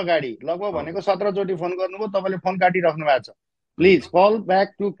मेरै अगाडि लगभग भनेको 17 चोटि फोन गर्नुभयो, तपाईँले फोन काटिराख्नु भएको छ। Please call back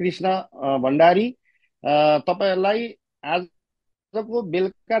to Krishna Bhandari. तपाईँहरूलाई आजको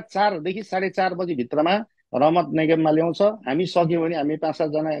बेलुका 4 देखि 4:30 बजी भित्रमा रमत नेगेभमा ल्याउँछ। हामी सक्यौँ भने हामी 5-7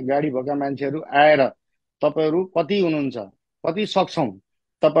 जना गाडी भएका मान्छेहरू आएर तपाईँहरू कति हुनुहुन्छ, कति सक्छौँ,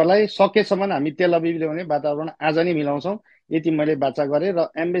 तपाईँलाई सकेसम्म हामी तेल अभिव ल्याउने वातावरण आज नै मिलाउँछौँ। यति मैले बाचा गरेँ। र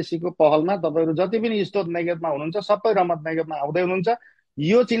एम्बेसीको पहलमा तपाईँहरू जति पनि इस्दोत नेगेभमा हुनुहुन्छ सबै रमत नेगेभमा आउँदै हुनुहुन्छ।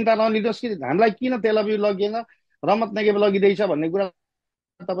 यो चिन्ता नलिनुहोस् कि हामीलाई किन तेल अभिव लगिएन, रमत नेगेभ लगिँदैछ भन्ने कुरा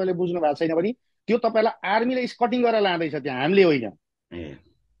तपाईँले बुझ्नु भएको छैन भने त्यो तपाईँलाई आर्मीले स्कटिङ गरेर लाँदैछ, त्यहाँ हामीले होइन।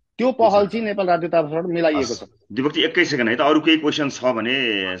 त्यो पहल चाहिँ नेपाल राजदूतावासबाट मिलाइएको छ। दिपकजी 1 सेकेन्ड है त, अरू केही क्वेसन छ भने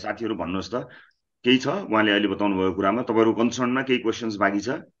साथीहरू भन्नुहोस् त। केही छ उहाँले अहिले बताउनु भएको कुरामा तपाईँहरूको कन्सर्नमा केही क्वेसन्स बाँकी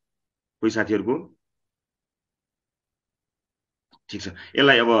छ कोही साथीहरूको? ठिक छ,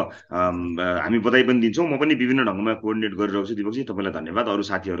 यसलाई अब हामी बधाई पनि दिन्छौँ। म पनि विभिन्न ढङ्गमा कोअर्डिनेट गरिरहेको छु। दिपकजी तपाईँलाई धन्यवाद, अरू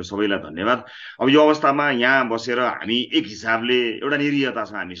साथीहरू सबैलाई धन्यवाद। अब यो अवस्थामा यहाँ बसेर हामी एक हिसाबले एउटा निरीहता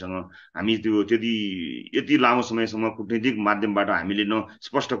छ हामीसँग, हामी त्यो यति लामो समयसम्म कूटनीतिक माध्यमबाट हामीले न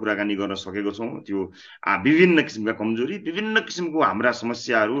स्पष्ट कुराकानी गर्न सकेको छौँ। त्यो विभिन्न किसिमका कमजोरी, विभिन्न किसिमको हाम्रा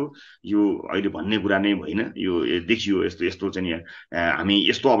समस्याहरू यो अहिले भन्ने कुरा नै होइन। यो देखियो यस्तो चाहिँ नि हामी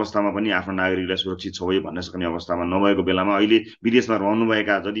यस्तो अवस्थामा पनि आफ्नो नागरिकलाई सुरक्षित छौँ भन्न सक्ने अवस्थामा नभएको बेलामा अहिले विदेशमा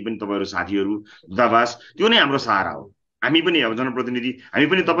रहनुभएका जति पनि तपाईँहरू साथीहरू, दूतावास, त्यो नै हाम्रो सहारा हो। हामी पनि अब जनप्रतिनिधि, हामी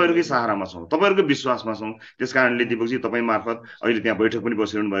पनि तपाईँहरूकै सहारामा छौँ, तपाईँहरूकै विश्वासमा छौँ। त्यस कारणले दिपकजी तपाईँ मार्फत अहिले त्यहाँ बैठक पनि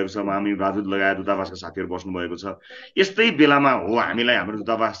बसिरहनु भएको छ, हामी राजदूत लगायत दूतावासका साथीहरू बस्नु भएको छ। यस्तै बेलामा हो हामीलाई हाम्रो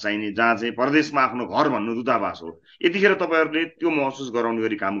दूतावास चाहिने, जहाँ चाहिँ परदेशमा आफ्नो घर भन्नु दूतावास हो। यतिखेर तपाईँहरूले त्यो महसुस गराउने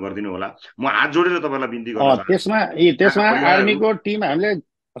गरी काम गरिदिनु होला। म हात जोडेर तपाईँलाई बिन्ती गर्न चाहन्छु। त्यसमा आर्मीको टिम हामीले,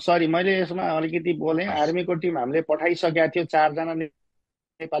 सरी मैले यसमा अलिकति बोलेँ, आर्मीको टिम हामीले पठाइसकेका थियो 4 जना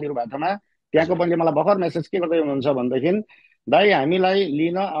नेपालीहरू भाटामा। त्यहाँको पनि मलाई भर्खर मेसेज के गर्दै हुनुहुन्छ भनेदेखि, दाइ हामीलाई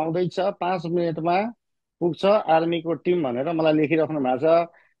लिन आउँदैछ, 5 मिनटमा पुग्छ आर्मीको टिम भनेर मलाई लेखिराख्नु भएको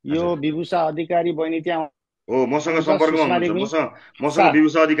छ। यो विभूषा अधिकारी बहिनी त्यहाँ हो, मसँग सम्पर्कमा हुनुहुन्छ, मसँग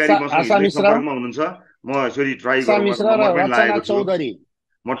विभूषा अधिकारी सम्पर्कमा हुनुहुन्छ। म यसरी ट्राई गरेँ, चौधरी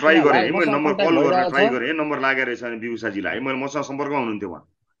म ट्राई गरेँ, मैले नम्बर कल गरेर ट्राई गरेँ, नम्बर लागेको रहेछ अनि विभूषाजीलाई मैले, मसँग सम्पर्कमा हुनुहुन्थ्यो उहाँ।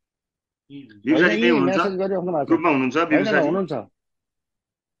 विभूषाजी त्यही हुनुहुन्छ, ग्रुपमा हुनुहुन्छ, विभूषाजी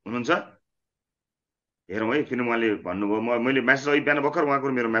हुनुहुन्छ। हेरौँ है, किन उहाँले भन्नुभयो, मैले म्यासेज अघि बिहान भर्खर उहाँको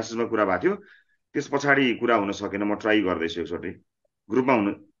मेरो म्यासेजमा कुरा भएको थियो। त्यस पछाडि कुरा हुन सकेन, म ट्राई गर्दैछु एकचोटि ग्रुपमा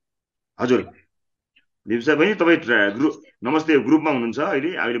हुनु। हजुर दिप्सा बहिनी तपाईँ ग्रुप नमस्ते, ग्रुपमा हुनुहुन्छ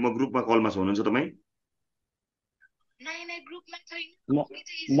अहिले? अहिले म ग्रुपमा कलमा छु, हुनुहुन्छ तपाईँ?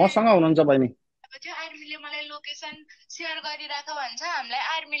 मसँग हुनुहुन्छ बहिनी? त्यो आर्मीले मलाई लोकेसन सेयर गरिराख भन्छ, हामीलाई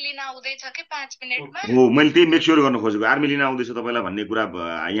आर्मी लिन आउँदैछ के 5 मिनेटमा। हो, मैले त्यही मेक स्योर गर्न खोजेको, आर्मी लिन आउँदैछ तपाईँलाई भन्ने कुरा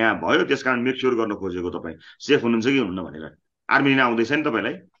यहाँ भयो, त्यसकारण मेक स्योर गर्न खोजेको तपाईँ सेफ हुनुहुन्छ कि हुनुहुन्न भनेर। आर्मी लिन आउँदैछ नि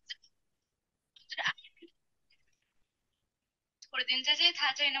तपाईँलाई?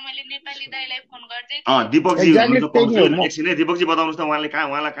 थाहा छैन, मैले नेपाली दाइलाई फोन गर्दै दिपकजी हुनुहुन्छ। एकछिन है दिपकजी बताउनुहोस् त,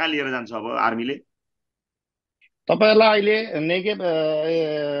 उहाँलाई कहाँ लिएर जान्छ अब आर्मीले? तपाईहरुलाई अहिले नेगेब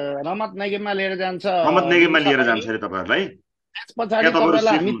रमत नेगेबमा लिएर जान्छ। रमत नेगेबमा लिएर जान्छ अरे तपाईहरुलाई? त्यसपछि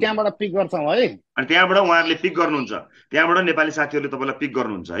तपाईलाई हामी त्यहाँबाट पिक गर्छौं है। अनि त्यहाँबाट उहाँहरूले पिक गर्नुहुन्छ, त्यहाँबाट नेपाली साथीहरूले तपाईँलाई पिक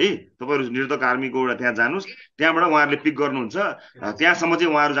गर्नुहुन्छ है। तपाईँहरू निरन्तक आर्मीको एउटा त्यहाँ जानुहोस्, त्यहाँबाट उहाँहरूले पिक गर्नुहुन्छ। त्यहाँसम्म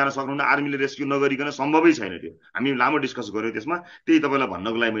चाहिँ उहाँहरू जान सक्नुहुन्न, आर्मीले रेस्क्यु नगरिकन सम्भवै छैन त्यो। हामी लामो डिस्कस गऱ्यौँ त्यसमा, त्यही तपाईँलाई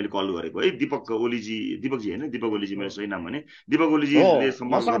भन्नको लागि मैले कल गरेको है। दिपक ओलीजी, दिपकजी होइन दिपक ओलीजी मेरो सही नाम भने, दिपक ओलीजीले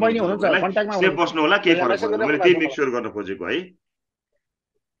सम्पर्क गर्नुहुन्छ, सेफ बस्नु होला, केही फरक पर्दैन। मैले त्यही मेक स्योर गर्न खोजेको है।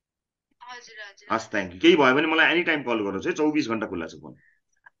 हस् थ्याङ्क यू। केही भयो भने मलाई एनी टाइम कल गर्नुहोस् है, 24 घन्टा खुल्ला छ फोन।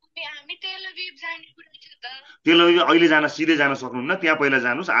 तेल अभिव अहिले जान सिधै जान सक्नुहुन्न, त्यहाँ पहिला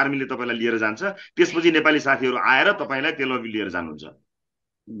जानुहोस्, आर्मीले तपाईँलाई लिएर जान्छ, त्यसपछि नेपाली साथीहरू आएर तपाईँलाई तेल अभिव लिएर जानुहुन्छ।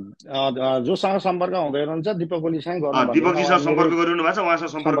 जोसँग सम्पर्क हुँदै हुनुहुन्छ दिपक ओलीसँग गर्नु, दिपकजीसँग सम्पर्क गरिरहनु भएको छ,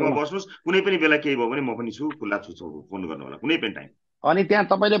 उहाँसँग सम्पर्कमा बस्नुहोस्। कुनै पनि बेला केही भयो भने म पनि छु, खुल्ला छु, फोन गर्नु होला कुनै पनि टाइम। अनि त्यहाँ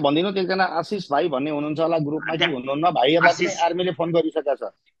तपाईँले भनिदिनु एकजना आशिष भाइ भन्ने हुनुहुन्छ होला ग्रुपमा कि हुनुहुन्न? भाइहरूलाई पनि आर्मीले फोन गरिसकेको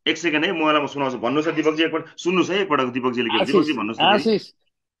छ। एक सेकेन्ड है, म उहाँलाई सुनाउँछु। भन्नुहोस् है दिपकजी, एकपल्ट सुन्नुहोस् है एकपल्ट दिपकजीले के दिपकजी भन्नुहोस्।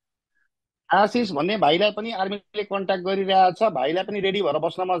 आशिष भन्ने भाइलाई पनि आर्मीले कन्ट्याक्ट गरिरहेछ, भाइलाई पनि रेडी भएर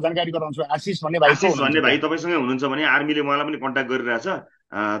बस्न म जानकारी गराउँछु। आशिष भन्ने भाइ तपाईँसँगै हुनुहुन्छ भने आर्मीले उहाँलाई पनि कन्ट्याक्ट गरिरहेछ।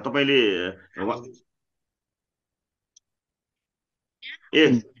 तपाईँले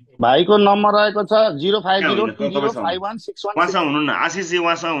भाइको नम्बर रहेको छ 0502051616। उहाँसँग हुनुहुन्न आशिषजी,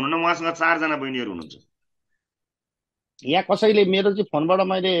 उहाँसँग हुनुहुन्न, उहाँसँग 4 जना बहिनीहरू हुनुहुन्छ। यहाँ कसैले मेरो चाहिँ फोनबाट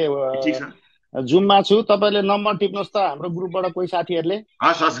मैले जुममा छु, तपाईले नम्बर टिप्नुहोस् त हाम्रो ग्रुपबाट कोही साथीहरूले।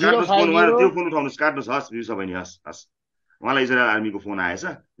 त्यो फोन उठाउनुहोस्, काट्नुहोस्। हस् बिउसा बहिनी, हस् हस्। उहाँलाई इजरायल आर्मीको फोन आएछ,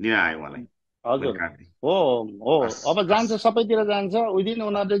 लिन आयो उहाँलाई। हजुर हो हो, अब जान्छ, सबैतिर जान्छ। विदिन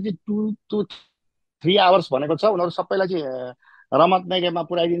उनीहरूले चाहिँ 2 to 3 आवर्स भनेको छ। उनीहरू सबैलाई चाहिँ रमत नेगेबमा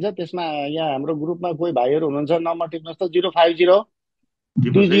पुऱ्याइदिन्छ। त्यसमा यहाँ हाम्रो ग्रुपमा कोही भाइहरू हुनुहुन्छ, नम्बर टिप्नुहोस् त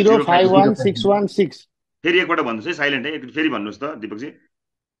 0502051616। फेरि एकपल्ट भन्नुहोस् है, साइलेन्ट है, फेरि भन्नुहोस् त दिपकजी।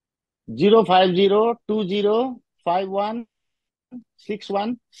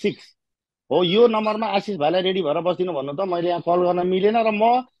 0502051616 हो। यो नम्बरमा आशिष भाइलाई रेडी भएर बस्दिनु भन्नु त। मैले यहाँ कल गर्न मिलेन र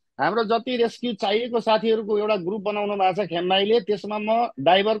म हाम्रो जति रेस्क्यु चाहिएको साथीहरूको एउटा ग्रुप बनाउनु भएको छ खेम्बाईले, त्यसमा म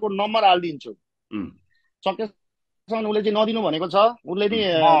ड्राइभरको नम्बर हालिदिन्छु। सकेसम्म उसले चाहिँ नदिनु भनेको छ, उसले नि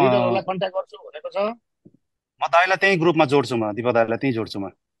लिडरहरूलाई कन्ट्याक्ट गर्छु भनेको छ। म दाइलाई त्यही ग्रुपमा जोड्छु, म दिपक दाइलाई त्यही जोड्छु म।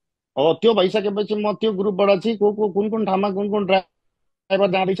 हो, त्यो भइसकेपछि म त्यो ग्रुपबाट चाहिँ कुन कुन ठाउँमा कुन कुन ड्राइभर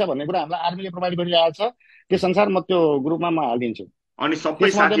जाँदैछ भन्ने कुरा हामीलाई आर्मीले प्रोभाइड गरिरहेको छ। त्यस अनुसार म त्यो ग्रुपमा म हालिदिन्छु। अनि सबै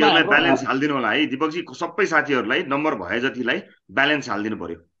साथीहरूलाई ब्यालेन्स हालिदिनु होला है दिपकजी। सबै साथीहरूलाई नम्बर भए जतिलाई ब्यालेन्स हालिदिनु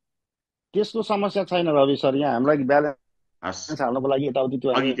पर्यो। त्यसको समस्या छैन रवि सर, यहाँ हामीलाई ब्यालेन्स हाल्नको लागि यताउति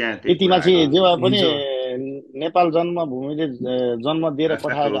त्यो यतिमा चाहिँ जे भए पनि नेपाल जन्मभूमिले जन्म दिएर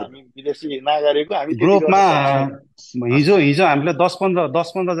पठाएको हामी विदेशी नागरिकको हामी ग्रुपमा हिजो हामीले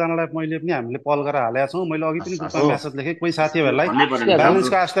 10-15 जनालाई मैले पनि हामीले पल गरेर हालेका छौँ। मैले अघि पनि ग्रुपमा मेसेज लेखेँ, कोही साथीहरूलाई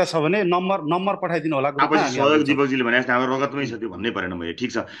ब्यालेन्सको आस्था छ भने नम्बर पठाइदिनु होला ग्रुपमा। सहयोग दिपकजीले भने जस्तो हाम्रो रगतमै छ, त्यो भन्नै परेन मैले। ठिक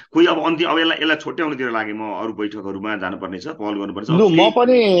छ, कोही अब अन्तिम अब यसलाई छुट्याउनुतिर लागे, म अरू बैठकहरूमा जानुपर्ने छ, पहल गर्नुपर्छ। म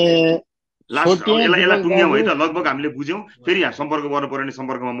पनि लास्ट यसलाई टुङ्ग्यौँ है त, लगभग हामीले बुझ्यौँ। फेरि यहाँ सम्पर्क गर्नु पर्यो भने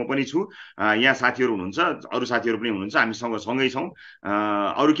सम्पर्कमा म पनि छु, यहाँ साथीहरू हुनुहुन्छ, अरू साथीहरू पनि हुनुहुन्छ, हामी सँगै छौँ।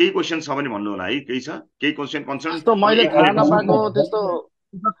 अरू केही क्वेसन छ भने भन्नु होला है। केही छ, केही क्वेसन कन्सर्न? मैले थाहा नपाएको त्यस्तो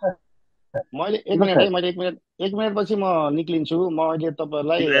मैले एक मिनट पछि म निक्लिन्छु। म अहिले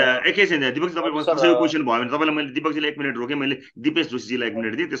तपाईँलाई एकैछिन दिपकजी, तपाईँको कसैको क्वेसन भयो भने तपाईँलाई मैले दिपकजीलाई 1 मिनट रोकेँ, मैले दिपेश जोशीजीलाई 1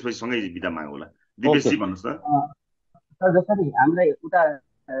 मिनट दिएँ, त्यसपछि सँगै बिदा मागौँ होला। दिपेशजी भन्नुहोस् त। जसरी हामीलाई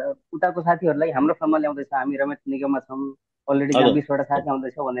उताको साथीहरूलाई हाम्रो ठाउँमा ल्याउँदैछ, हामी रमेश निगममा छौँ, अलरेडी 20वटा साथी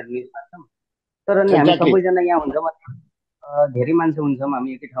आउँदैछ भनेर न्युज पाउँछौँ। तर नि हामी सबैजना यहाँ हुन्छ भने धेरै मान्छे हुन्छौँ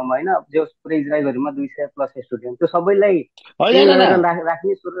हामी एकै ठाउँमा होइन। जो पुरै इजरायलहरूमा 200+ स्टुडेन्ट, त्यो सबैलाई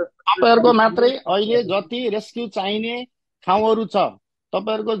राख्ने तपाईँहरूको मात्रै अहिले जति रेस्क्यु चाहिने ठाउँहरू छ,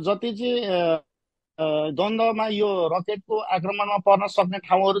 तपाईँहरूको जति चाहिँ द्वन्द्वमा यो रकेटको आक्रमणमा पर्न सक्ने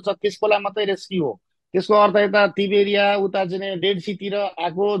ठाउँहरू छ, त्यसको लागि मात्रै रेस्क्यु हो। त्यसको अर्थ यता तिबेरिया उता चाहिँ डेड सीतिर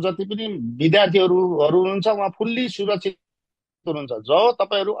आएको जति पनि विद्यार्थीहरू हुनुहुन्छ, उहाँ फुल्ली सुरक्षित हुनुहुन्छ। जो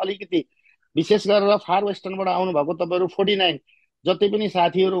तपाईँहरू अलिकति विशेष गरेर फार वेस्टर्नबाट आउनुभएको तपाईँहरू 49 जति पनि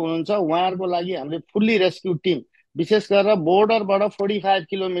साथीहरू हुनुहुन्छ उहाँहरूको लागि हामीले फुल्ली रेस्क्यु टिम विशेष गरेर बोर्डरबाट 45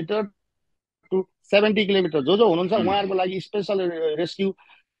 किलोमिटर टु 70 किलोमिटर जो हुनुहुन्छ उहाँहरूको लागि स्पेसल रेस्क्यु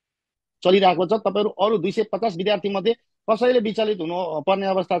चलिरहेको छ। तपाईँहरू अरू 250 विद्यार्थी मध्ये कसैले विचलित हुनु पर्ने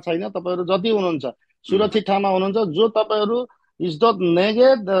अवस्था छैन। तपाईँहरू जति हुनुहुन्छ सुरक्षित ठाउँमा हुनुहुन्छ। जो तपाईँहरू इज्जत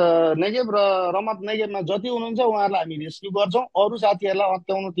नेगेब र रमत नेगेबमा जति हुनुहुन्छ उहाँहरूलाई हामी रेस्क्यु गर्छौँ। अरू साथीहरूलाई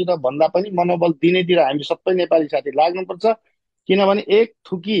अत्याउनुतिर भन्दा पनि मनोबल दिनेतिर हामी सबै नेपाली साथी लाग्नुपर्छ। किनभने एक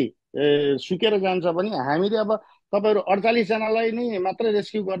थुकी सुकेर जान्छ भने हामीले अब तपाईँहरू 48 जनालाई नै मात्रै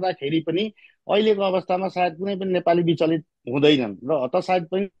रेस्क्यु गर्दाखेरि पनि अहिलेको अवस्थामा सायद कुनै पनि नेपाली विचलित हुँदैनन् र हताशा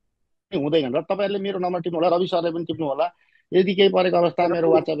पनि हुँदैनन्। र तपाईँहरूले मेरो नम्बर टिप्नु होला, रवि सरले पनि टिप्नु होला। यदि केही परेको अवस्थामा मेरो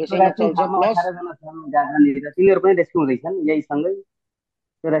वाट्सएप यसैमा चल्छ। प्लस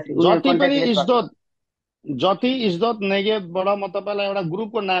जति इज्जत नेगेबबाट म तपाईँलाई एउटा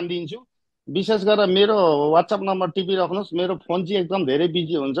ग्रुपको नाम दिन्छु। विशेष गरेर मेरो वाट्सएप नम्बर टिपिराख्नुहोस्। मेरो फोन चाहिँ एकदम धेरै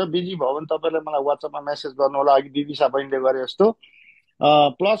बिजी हुन्छ। बिजी भयो भने तपाईँले मलाई वाट्सएपमा मेसेज गर्नु होला। अघि बिबिसा बहिनीले गरे जस्तो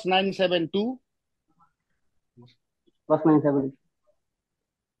 +972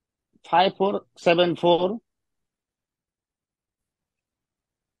 5474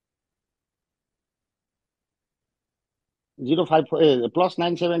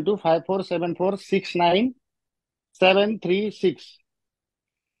 +972 5474 69736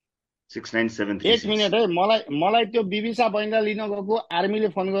 एक मिनट है। मलाई त्यो बिबिसा बहिनीलाई लिन गएको आर्मीले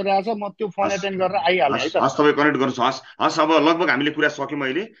फोन गरिरहेछ। म त्यो फोन एटेन्ड गरेर आइहालेँ है त। हस् तपाईँ कनेक्ट गर्नुहोस्। हस् अब लगभग हामीले कुरा सक्यौँ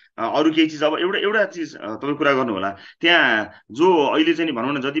अहिले। अरू केही चिज अब एउटा चिज तपाईँ कुरा गर्नु होला। त्यहाँ जो अहिले चाहिँ नि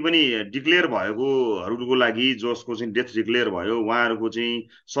भनौँ न जति पनि डिक्लेयर भएकोहरूको लागि जसको चाहिँ डेथ डिक्लेयर भयो उहाँहरूको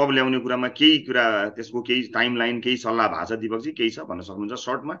चाहिँ सब ल्याउने कुरामा केही कुरा त्यसको केही टाइमलाइन केही सल्लाह भएको छ दिपकजी? केही छ भन्न सक्नुहुन्छ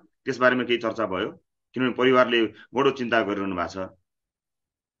सर्टमा? त्यसबारेमा केही चर्चा भयो? किनभने परिवारले बडो चिन्ता गरिरहनु भएको छ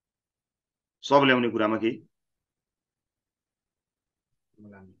सब ल्याउने कुरामा केही?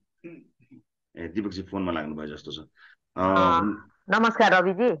 दिपकजी फोनमा लाग्नु भयो जस्तो छ। नमस्कार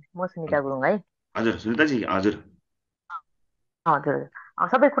रविजी, म सुनिता गुरुङ है। हजुर सुनिताजी। हजुर हजुर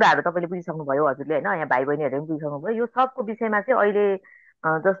सबै कुराहरू तपाईँले बुझिसक्नुभयो हजुरले होइन। यहाँ भाइ बहिनीहरूले पनि बुझिसक्नुभयो। यो सबको विषयमा चाहिँ अहिले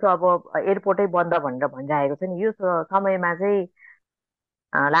जस्तो अब एयरपोर्टै बन्द भनेर भनिरहेको छ नि, यो समयमा चाहिँ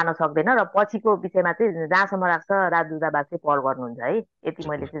लान सक्दैन र पछिको विषयमा चाहिँ जहाँसम्म लाग्छ राजदूतावास चाहिँ पहल गर्नुहुन्छ है। यति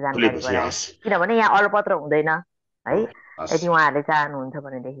मैले चाहिँ जानकारी गराएँ। किनभने यहाँ अलपत्र हुँदैन है, यदि उहाँहरूले चाहनुहुन्छ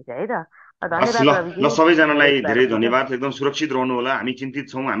भनेदेखि चाहिँ है त। ल सबैजनालाई धेरै धन्यवाद। एकदम सुरक्षित रहनु होला। हामी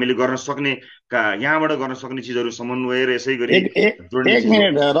चिन्तित छौँ। हामीले गर्न सक्ने यहाँबाट गर्न सक्ने चिजहरू समन्वय र यसै गरी एक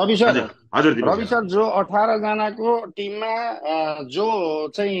मिनट रवि सर जो 18 जनाको टिममा जो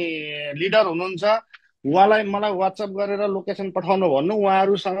चाहिँ लिडर हुनुहुन्छ उहाँलाई मलाई वाट्सएप गरेर लोकेसन पठाउनु भन्नु।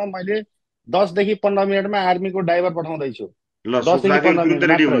 उहाँहरूसँग मैले 10 देखि 15 मिनटमा आर्मीको ड्राइभर पठाउँदैछु। ल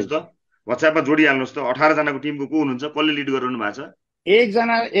रेडी हुनुहोस् त, वाट्सएपमा जोडिहाल्नुहोस् त। 18 जनाको टिमको को हुनुहुन्छ, कसले लिड गरिरहनु भएको छ?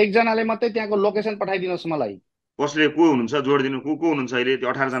 एकजनाले मात्रै त्यहाँको लोकेसन पठाइदिनुहोस् मलाई। कसले को हुनुहुन्छ जोडिदिनु? को हुनुहुन्छ अहिले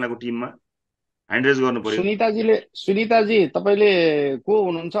त्यो 18 जनाको टिममा? ह्यान्ड रेज गर्नु पर्यो। सुनिताजी तपाईले को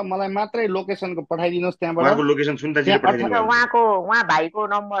हुनुहुन्छ मलाई मात्रै लोकेसनको पठाइदिनुहोस्। त्यहाँबाट उहाँको लोकेसन सुनिताजीले पठाइदिनु। उहाँ भाइको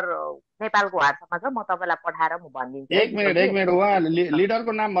नम्बर नेपालको व्हाट्सएपमा छ, म तपाईलाई पठाएर म भनिदिन्छु। एक मिनट उहाँ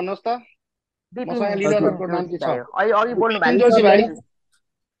लिडरको नाम भन्नुहोस् त। मसँग लिडरको नाम के छ? अघि बोल्नु भएको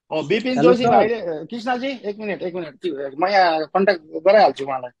विपिन जोशी भाइले। कृष्णजी एक मिनट म यहाँ कन्ट्याक्ट गराइहाल्छु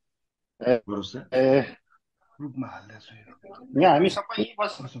उहाँलाई। यहाँ हामी सबै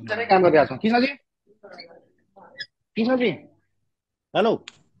बसेर काम गरिरहेका छौँ। कृष्णजी हेलो,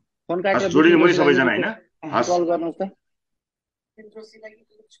 फोन काटेर जोडिनु सबैजना हैन? कल गर्नुहोस् त।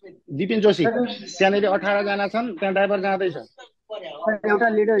 विपिन जोशी त्यहाँनिर 18 जना छन्। त्यहाँ ड्राइभर जाँदैछ। एउटा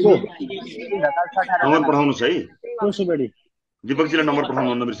लिडर नम्बर पठाउनुहोस् है। सुबेडी दिपकजीलाई नम्बर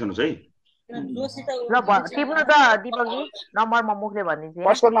पठाउनु नबिर्सनुहोस् है। ल टिप्नु त दिपकजी नम्बर म मुखले भनिदिन्छु।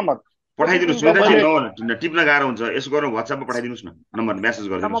 कसको नम्बर पठाइदिनुहोस्? सुनिताजी टिप्न गाह्रो हुन्छ। यसो गर्नु व्हाट्सएपमा पठाइदिनुहोस् न, नम्बर मेसेज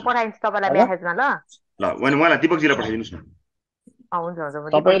गरिदिनुहोस्। म पठाइदिन्छु तपाईलाई मेसेजमा। ल उहाँलाई दिपकजीलाई पठाइदिनुहोस् न। हुन्छ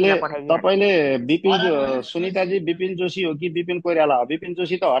तपाईले विपिन सुनिताजी विपिन जोशी हो कि विपिन कोइराला हो? विपिन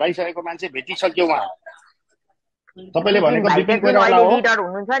जोशी त हराइसकेको मान्छे भेटिसक्यो उहाँ। तपाईले भनेको विपिन कोइराला हो? लिडर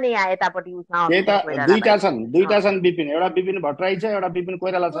हुनुहुन्छ नि यहाँ यतापटि उसमा। त्यही त दुईटा छन् विपिन। एउटा विपिन भट्टराई छ, एउटा विपिन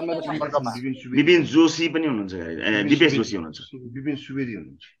कोइराला छ मेरो सम्पर्कमा। विपिन जोशी पनि हुनुहुन्छ, दिपेश जोशी हुनुहुन्छ, विपिन सुवेदी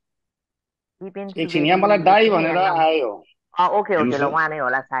हुनुहुन्छ। एकछिन यहाँ मलाई दाई भनेर आयो। ओके ल उहाँ नै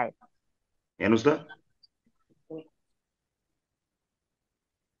होला सायद। हेर्नुहोस् त।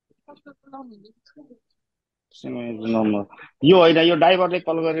 नम्बर यो होइन, यो ड्राइभरले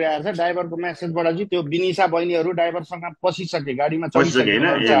कल गरिरहेको छ। ड्राइभरको मेसेजबाट चाहिँ त्यो विनिसा बहिनीहरू ड्राइभरसँग पसिसके, गाडीमा चढिसके।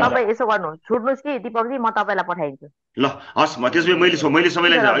 तपाईँ यसो गर्नु, छुट्नुहोस् कि दिपकजी, म तपाईँलाई पठाइदिन्छु। ल हस्, म त्यसो भए मैले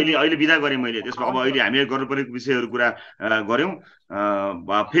सबैलाई अहिले बिदा गरेँ मैले। त्यसमा अब अहिले हामीले गर्नुपर्ने विषयहरू कुरा गऱ्यौँ।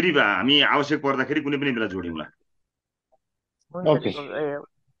 फेरि हामी आवश्यक पर्दाखेरि कुनै पनि बेला जोड्यौँला।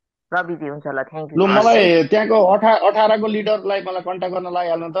 रविजी हुन्छ ल, थ्याङ्क यू। ल मलाई त्यहाँको 18 को लिडरलाई मलाई कन्ट्याक्ट गर्न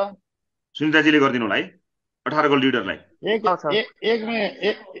लगाइहाल्नु त। सुनिताजीले गरिदिनु होला है 18 को लिडरलाई।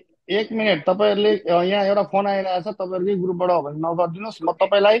 एक मिनट तपाईँहरूले यहाँ एउटा फोन आइरहेको छ, तपाईँहरूकै ग्रुपबाट हो भने नगरिदिनुहोस्। म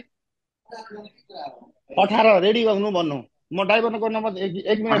तपाईँलाई 18 रेडी गर्नु भन्नु। म ड्राइभरको नम्बर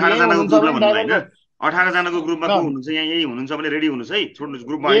एक मिनट 18 जनाको ग्रुपमा भन्नु हैन, 18 जनाको ग्रुपमा को हुनुहुन्छ यहाँ यही हुनुहुन्छ भने रेडी हुनुहोस् है। छोड्नुहोस्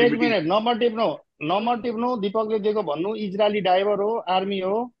ग्रुपमा। एक मिनट नम्बर टिप्नु दिपकले दिएको भन्नु। इजरायली ड्राइभर हो, आर्मी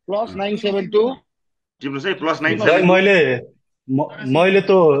हो। +972 टिप्नुहोस् है। +972 मैले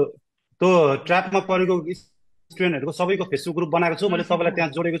त्यो ट्र्याकमा परेको स्टुडेन्टहरुको सबैको फेसबुक ग्रुप बनाएको छु। मैले सबैलाई त्यहाँ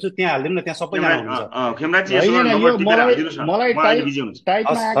जोडेको छु, त्यहाँ हाल्दिनु न, त्यहाँ सबैजना हुनुहुन्छ। खेमराजी यसो नम्बर टिपेर हाल्दिनुस् न। मलाई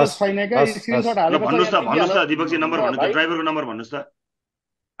टाइपमा आएको छैन के, स्क्रिनशट हालेको छ। भन्नुस् त दिपकजी नम्बर भन्नु त, ड्राइभरको नम्बर भन्नुस् त,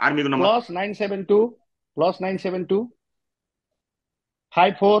 आर्मीको नम्बर। +972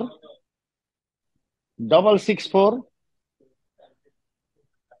 54 664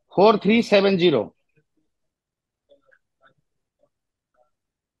 4370।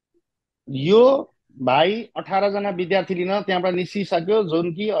 यो भाइ 18 जना विद्यार्थी लिन त्यहाँबाट निस्किसक्यो,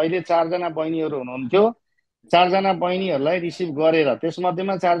 जुन कि अहिले 4 जना बहिनीहरू हुनुहुन्थ्यो। 4 जना बहिनीहरूलाई रिसिभ गरेर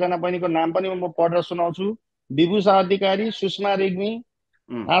त्यसमध्येमा 4 जना बहिनीको नाम पनि म पढेर सुनाउँछु। विभूषा अधिकारी, सुषमा रेग्मी,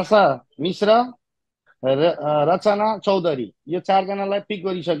 आशा मिश्र, रचना चौधरी। यो 4 जनालाई पिक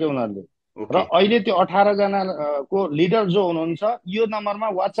गरिसक्यो उनीहरूले। र अहिले त्यो 18 जनाको लिडर जो हुनुहुन्छ, यो नम्बरमा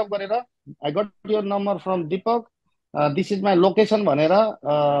वाट्सएप गरेर I got your number from Dipak, this is my location भनेर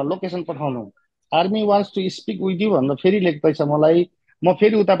लोकेसन पठाउनु। Army wants to speak with you भनेर फेरि लेख्दैछ मलाई। म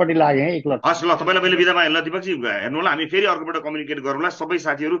फेरि उतापट्टि लागेँ है एकलट। हस् ल, तपाईँलाई मैले बिदा मागेँ ल दिपकजी। हेर्नु होला, हामी फेरि अर्कोबाट कम्युनिकेट गरौँला। सबै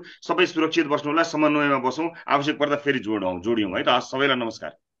साथीहरू सबै सुरक्षित बस्नु होला, समन्वयमा बसौँ। आवश्यक पर्दा फेरि जोडियौँ है त। हस्, सबैलाई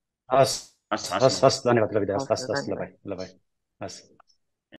नमस्कार। हस्, धन्यवाद। ल बिदा। हस् ल भाइ, ल भाइ। हस्।